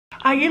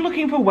Are you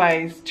looking for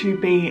ways to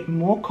be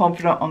more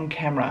confident on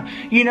camera?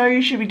 You know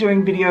you should be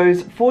doing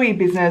videos for your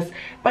business,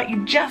 but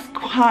you just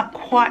can't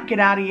quite get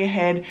out of your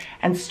head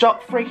and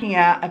stop freaking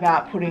out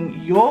about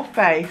putting your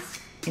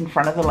face in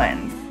front of the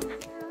lens.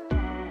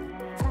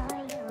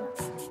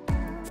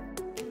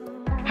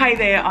 Hey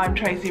there, I'm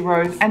Tracey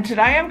Rose, and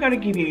today I'm going to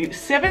give you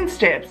 7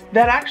 steps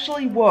that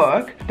actually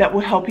work that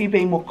will help you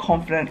be more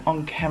confident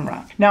on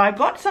camera. Now, I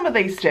got some of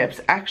these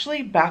steps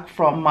actually back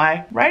from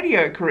my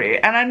radio career,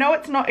 and I know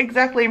it's not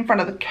exactly in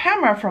front of the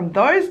camera from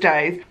those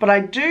days, but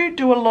I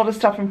do a lot of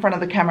stuff in front of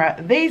the camera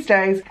these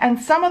days, and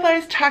some of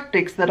those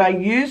tactics that I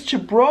used to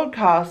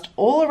broadcast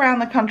all around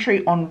the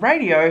country on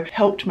radio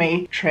helped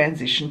me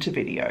transition to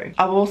video.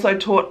 I've also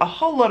taught a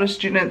whole lot of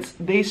students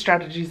these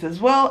strategies as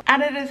well,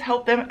 and it has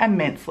helped them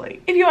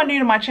immensely. If you are new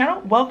to my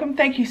channel, welcome.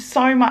 Thank you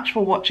so much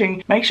for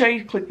watching. Make sure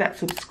you click that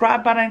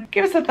subscribe button,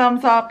 give us a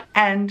thumbs up,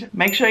 and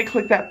make sure you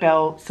click that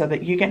bell so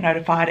that you get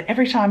notified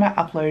every time I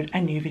upload a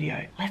new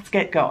video. Let's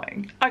get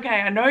going. Okay,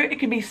 I know it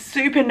can be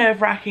super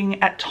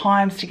nerve-wracking at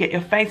times to get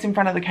your face in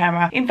front of the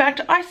camera. In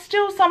fact, I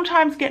still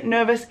sometimes get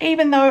nervous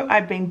even though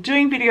I've been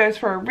doing videos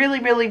for a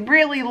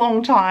really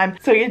long time,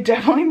 so you're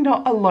definitely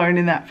not alone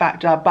in that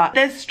factor. But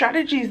there's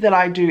strategies that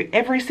I do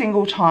every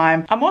single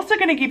time. I'm also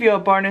going to give you a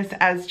bonus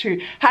as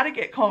to how to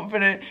get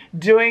confident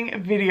doing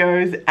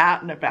videos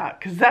out and about,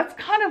 because that's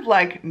kind of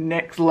like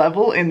next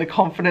level in the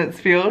confidence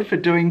field for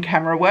doing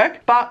camera work,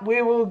 but we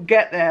will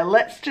get there.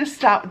 Let's just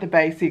start with the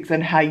basics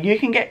and how you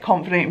can get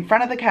confident in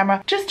front of the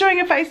camera just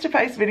doing a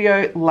face-to-face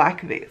video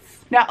like this.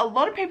 Now, a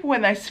lot of people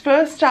when they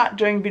first start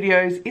doing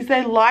videos is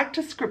they like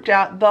to script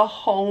out the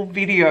whole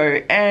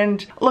video.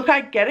 And look,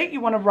 I get it. You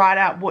want to write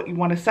out what you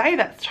want to say.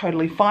 That's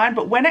totally fine.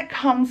 But when it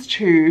comes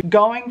to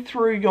going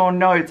through your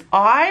notes,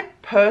 I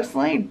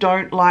personally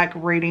don't like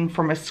reading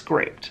from a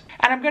script.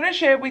 And I'm going to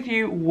share with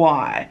you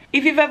why.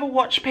 If you've ever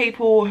watched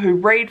people who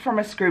read from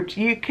a script,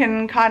 you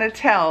can kind of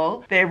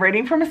tell they're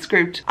reading from a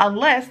script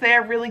unless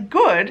they're really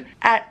good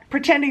at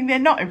pretending they're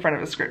not in front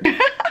of a script.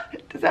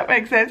 Does that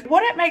make sense?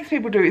 What it makes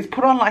people do is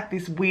put on like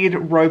this weird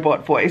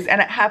robot voice,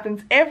 and it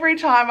happens every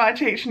time I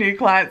teach new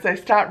clients. They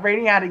start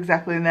reading out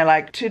exactly and they're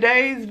like,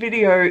 today's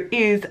video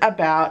is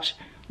about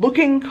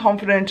looking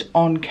confident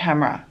on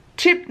camera.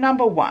 Tip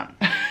number 1.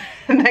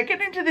 And they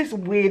get into this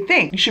weird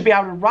thing. You should be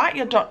able to write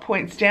your dot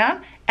points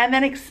down and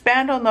then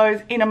expand on those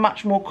in a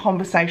much more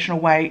conversational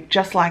way,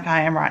 just like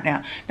I am right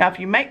now. Now, if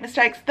you make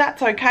mistakes,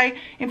 that's okay.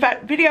 In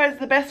fact, video is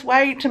the best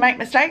way to make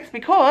mistakes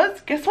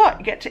because guess what?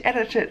 You get to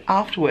edit it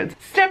afterwards.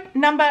 Step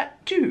number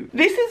 2.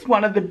 This is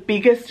one of the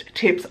biggest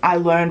tips I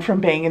learned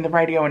from being in the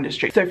radio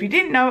industry. So if you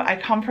didn't know, I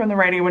come from the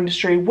radio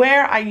industry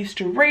where I used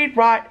to read,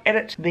 write,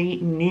 edit the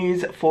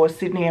news for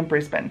Sydney and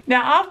Brisbane.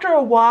 Now, after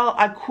a while,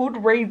 I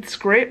could read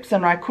scripts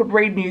and I could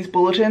read news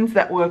bulletins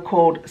that were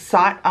called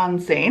sight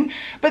unseen,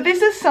 but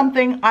this is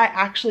something I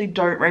actually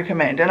don't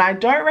recommend, and I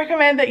don't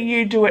recommend that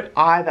you do it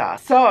either.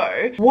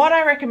 So what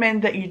I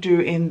recommend that you do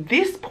in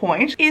this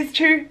point is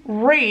to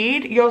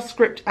read your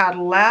script out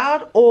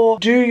loud or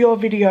do your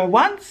video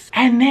once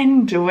and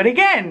then do it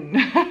again.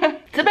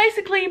 So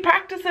basically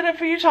practice it a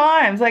few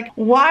times. Like,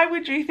 why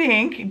would you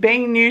think,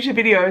 being new to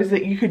videos,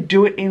 that you could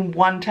do it in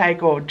one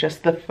take or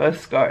just the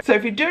first go? So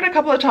if you do it a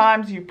couple of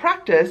times, you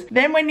practice,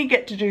 then when you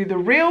get to do the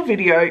real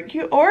video,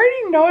 you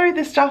already know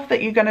the stuff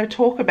that you're going to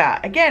talk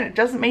about. Again, it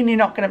doesn't mean you're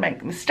not going to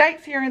make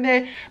mistakes here and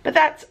there, but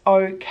that's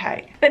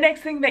okay. The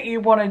next thing that you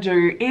want to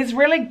do is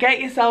really get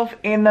yourself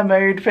in the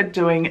mood for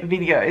doing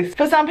videos.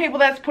 For some people,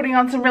 that's putting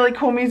on some really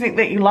cool music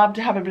that you love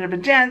to have a bit of a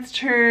dance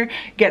to,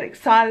 get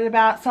excited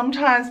about.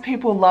 Sometimes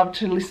people love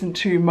to listen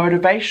to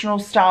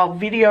motivational style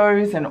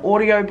videos and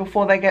audio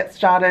before they get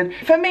started.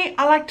 For me,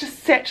 I like to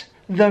set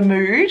the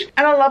mood,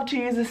 and I love to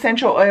use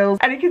essential oils,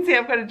 and you can see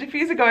I've got a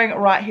diffuser going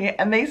right here,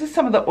 and these are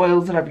some of the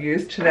oils that I've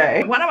used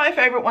today. One of my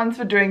favorite ones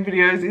for doing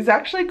videos is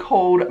actually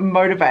called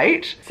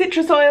Motivate.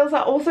 Citrus oils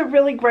are also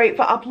really great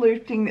for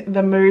uplifting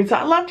the mood, so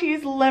I love to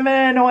use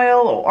lemon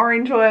oil or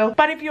orange oil.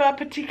 But if you are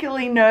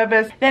particularly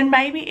nervous, then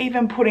maybe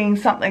even putting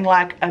something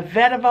like a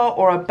vetiver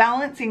or a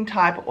balancing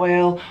type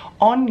oil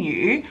on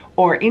you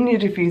or in your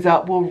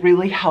diffuser will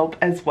really help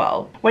as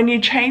well. When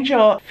you change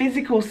your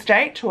physical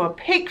state to a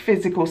peak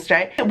physical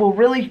state, it will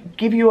really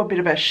give you a bit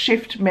of a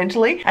shift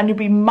mentally, and you'll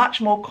be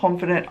much more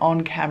confident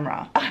on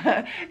camera.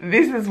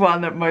 This is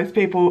one that most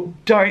people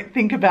don't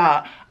think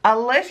about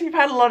unless you've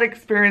had a lot of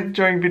experience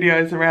doing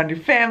videos around your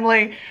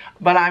family,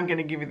 but I'm going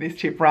to give you this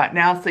tip right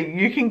now so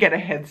you can get a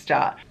head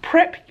start.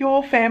 Prep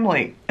your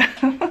family.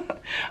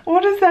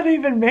 What does that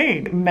even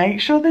mean?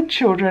 Make sure the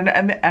children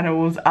and the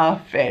animals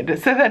are fed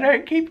so they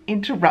don't keep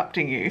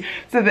interrupting you,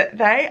 so that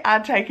they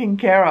are taken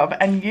care of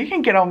and you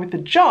can get on with the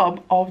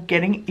job of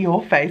getting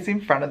your face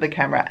in front of the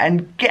camera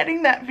and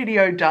getting that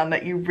video done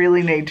that you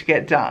really need to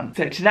get done.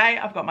 So today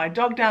I've got my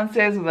dog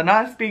downstairs with a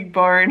nice big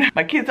bone.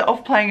 My kids are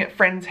off playing at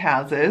friends'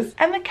 houses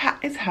and the cat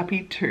is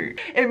happy too.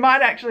 It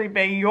might actually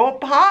be your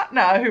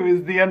partner who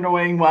is the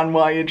annoying one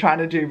while you're trying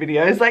to do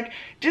videos. Like,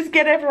 just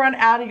get everyone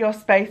out of your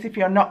space if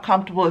you're not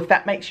comfortable if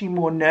that makes you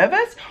more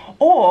nervous,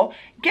 or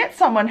get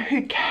someone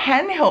who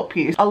can help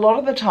you. A lot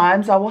of the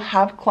times I will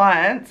have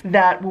clients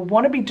that will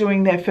want to be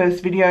doing their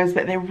first videos,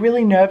 but they're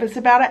really nervous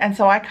about it, and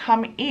so I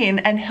come in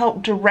and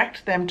help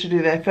direct them to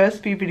do their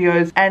first few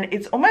videos, and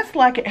it's almost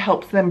like it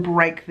helps them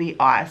break the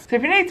ice. So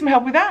if you need some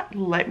help with that,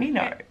 let me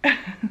know.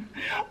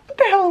 What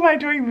the hell am I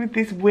doing with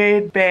this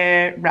weird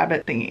bear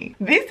rabbit thingy?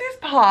 This is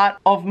part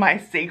of my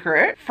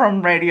secret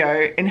from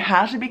radio in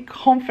how to be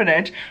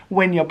confident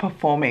when you're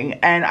performing.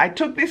 And I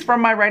took this from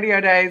my radio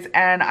days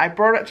and I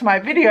brought it to my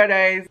video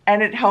days,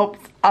 and it helps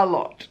a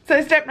lot.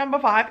 So step number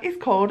 5 is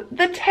called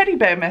the teddy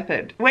bear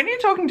method. When you're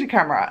talking to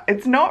camera,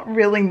 it's not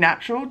really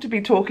natural to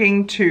be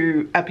talking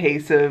to a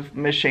piece of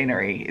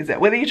machinery, is it?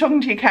 Whether you're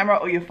talking to your camera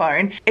or your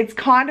phone, it's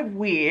kind of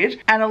weird.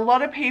 And a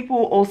lot of people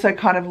also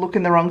kind of look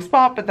in the wrong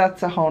spot, but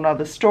that's a whole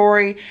nother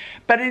story.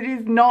 But it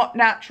is not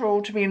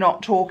natural to be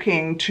not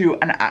talking to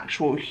an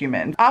actual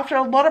human. After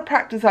a lot of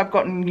practice, I've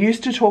gotten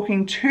used to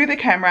talking to the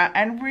camera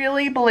and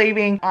really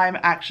believing I'm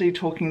actually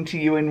talking to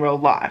you in real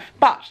life.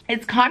 But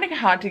it's kind of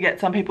hard to get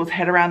some people's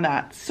head around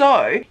that.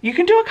 So you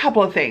can do a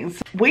couple of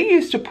things. We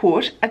used to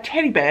put a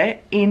teddy bear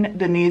in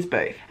the news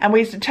booth, and we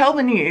used to tell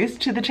the news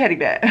to the teddy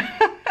bear.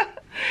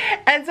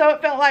 And so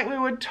it felt like we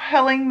were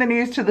telling the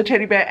news to the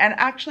teddy bear and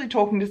actually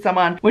talking to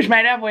someone, which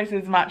made our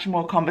voices much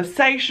more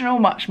conversational,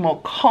 much more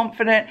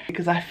confident,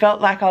 because I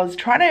felt like I was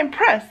trying to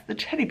impress the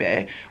teddy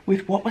bear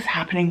with what was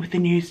happening with the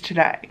news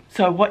today.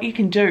 So what you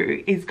can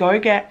do is go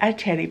get a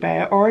teddy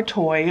bear or a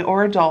toy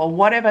or a doll,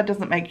 whatever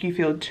doesn't make you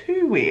feel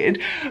too weird,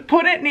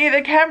 put it near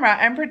the camera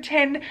and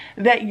pretend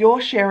that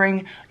you're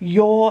sharing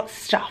your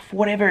stuff,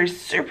 whatever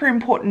is super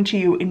important to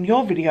you in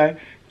your video,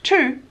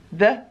 to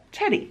the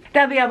teddy.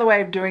 Now the other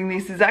way of doing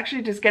this is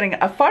actually just getting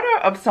a photo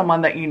of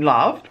someone that you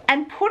love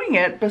and putting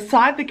it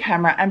beside the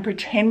camera and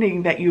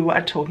pretending that you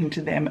are talking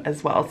to them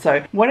as well.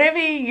 So whatever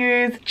you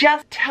use,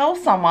 just tell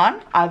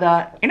someone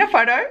either in a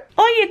photo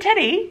or your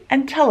teddy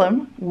and tell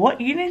them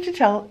what you need to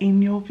tell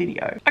in your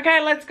video.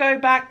 Okay, let's go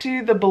back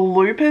to the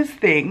bloopers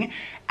thing.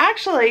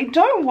 Actually,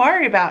 don't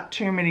worry about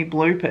too many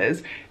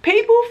bloopers.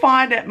 People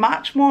find it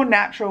much more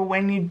natural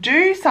when you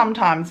do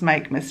sometimes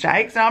make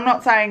mistakes. Now, I'm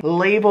not saying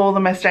leave all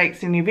the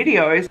mistakes in your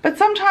videos, but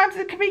sometimes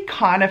it can be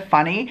kind of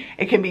funny.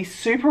 It can be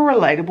super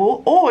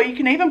relatable, or you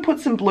can even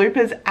put some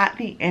bloopers at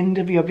the end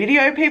of your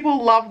video.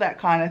 People love that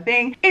kind of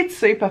thing. It's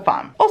super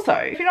fun. Also,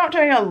 if you're not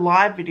doing a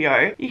live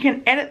video, you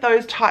can edit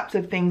those types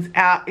of things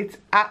out. It's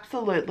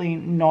absolutely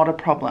not a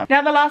problem.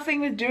 Now, the last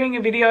thing with doing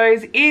your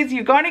videos is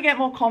you're going to get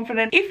more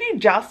confident if you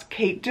just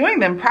keep doing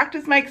them.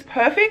 Practice makes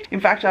perfect. In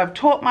fact, I've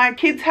taught my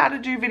kids how to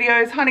do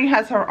videos. Honey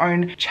has her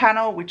own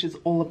channel, which is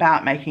all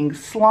about making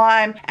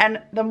slime. And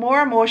the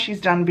more and more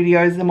she's done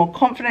videos, the more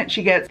confident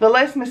she gets, the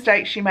less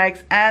mistakes she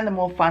makes, and the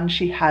more fun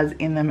she has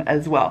in them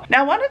as well.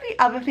 Now, one of the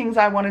other things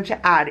I wanted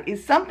to add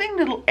is something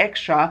little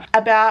extra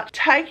about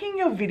taking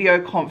your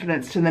video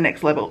confidence to the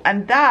next level.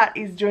 And that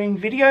is doing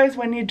videos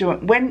when you're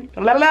doing,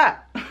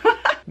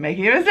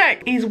 making a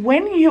mistake, is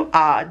when you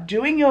are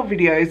doing your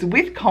videos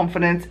with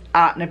confidence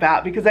out and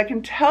about, because I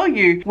can tell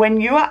you when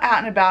you are out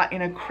and about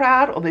in a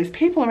crowd or there's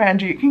people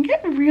around you, it can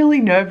get really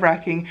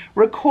nerve-wracking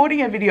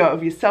recording a video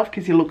of yourself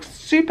because you look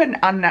super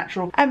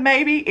unnatural and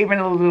maybe even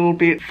a little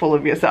bit full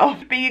of yourself.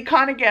 But you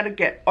kind of got to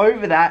get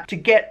over that to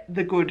get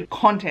the good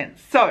content.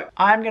 So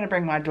I'm going to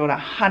bring my daughter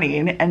Honey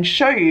in and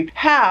show you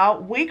how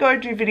we go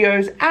do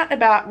videos out and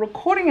about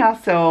recording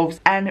ourselves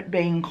and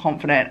being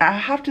confident. I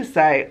have to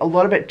say a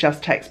lot of it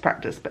just takes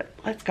practice, but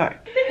let's go.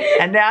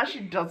 And now she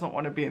doesn't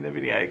want to be in the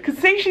video because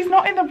see, she's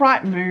not in the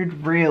right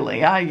mood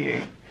really, are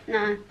you?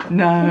 No.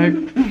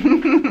 No.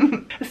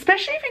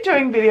 Especially if you're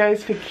doing videos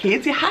for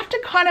kids, you have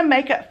to kind of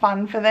make it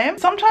fun for them.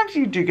 Sometimes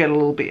you do get a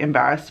little bit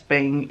embarrassed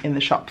being in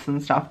the shops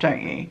and stuff,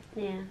 don't you?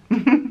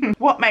 Yeah.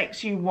 What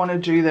makes you want to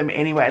do them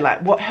anyway?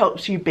 Like, what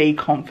helps you be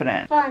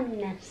confident?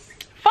 Funness.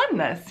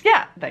 Funness,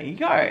 yeah, there you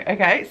go.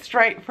 Okay,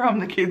 straight from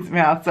the kid's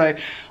mouth. So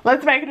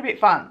let's make it a bit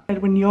fun.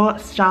 And when you're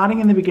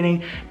starting in the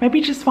beginning, maybe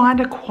just find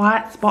a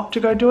quiet spot to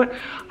go do it.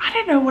 I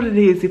don't know what it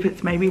is, if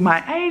it's maybe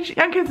my age.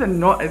 Young kids are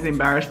not as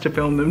embarrassed to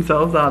film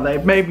themselves, are they?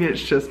 Maybe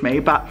it's just me,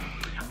 but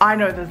I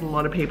know there's a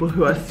lot of people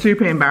who are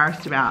super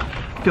embarrassed about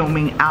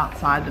filming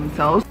outside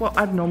themselves. What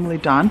I've normally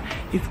done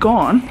is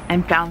gone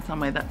and found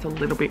somewhere that's a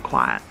little bit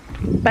quiet.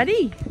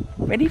 Buddy,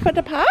 ready for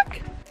the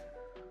park?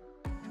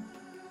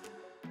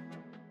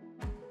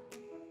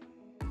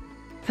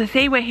 So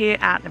see, we're here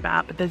out and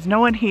about, but there's no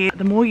one here.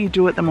 The more you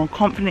do it, the more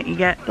confident you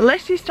get, the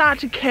less you start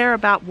to care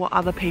about what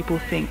other people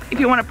think. If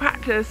you want to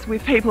practice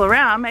with people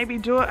around, maybe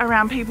do it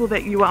around people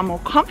that you are more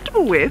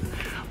comfortable with,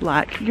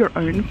 like your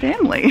own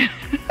family.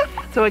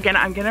 So again,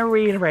 I'm going to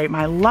reiterate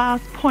my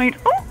last point.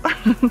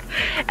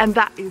 And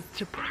that is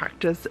to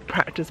practice,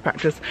 practice,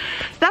 practice.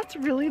 That's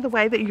really the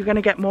way that you're going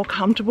to get more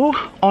comfortable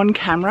on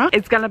camera.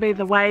 It's going to be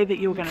the way that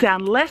you're going to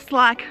sound less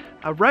like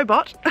a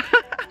robot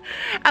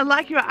and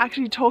like you're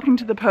actually talking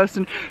to the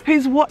person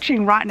who's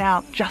watching right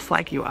now, just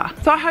like you are.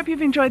 So I hope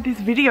you've enjoyed this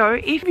video.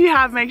 If you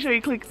have, make sure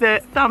you click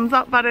the thumbs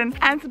up button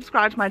and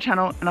subscribe to my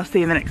channel, and I'll see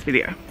you in the next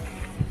video.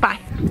 Bye.